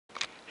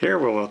Here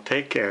we will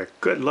take a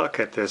good look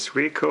at this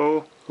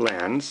Rikenon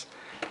lens.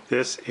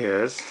 This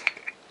is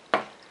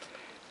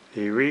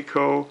the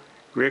Rikenon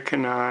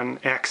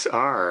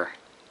XR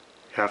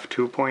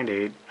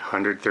f2.8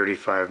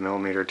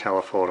 135mm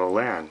telephoto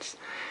lens.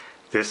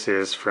 This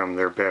is from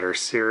their better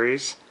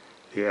series,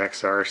 the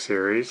XR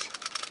series.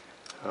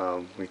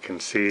 We can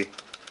see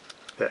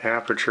the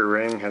aperture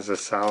ring has a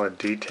solid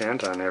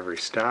detent on every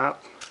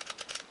stop.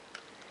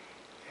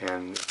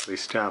 And if we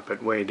stop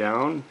it way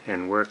down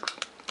and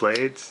work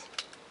blades,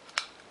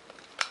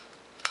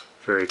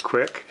 very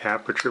quick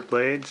aperture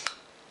blades.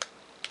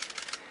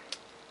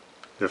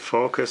 The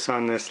focus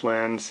on this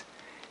lens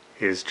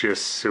is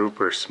just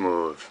super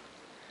smooth.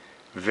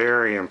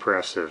 Very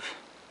impressive.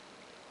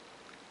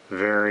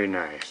 Very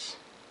nice.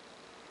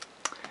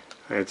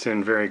 It's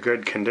in very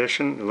good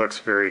condition. It looks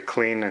very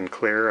clean and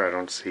clear. I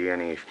don't see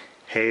any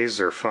haze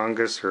or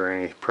fungus or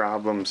any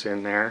problems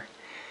in there.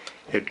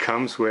 It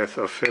comes with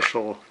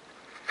official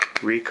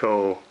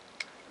Rikenon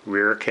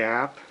rear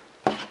cap,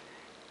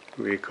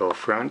 Rikenon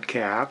front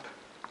cap,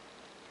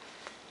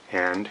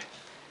 and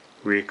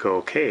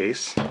Rikenon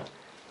case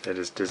that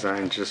is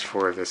designed just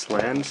for this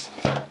lens.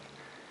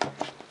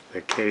 The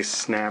case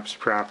snaps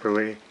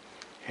properly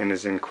and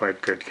is in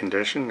quite good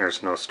condition.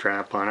 There's no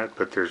strap on it,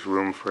 but there's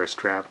room for a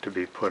strap to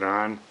be put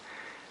on.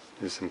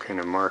 There's some kind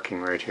of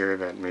marking right here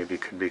that maybe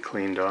could be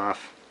cleaned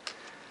off,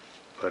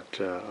 but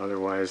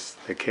otherwise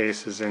the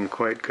case is in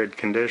quite good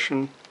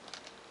condition.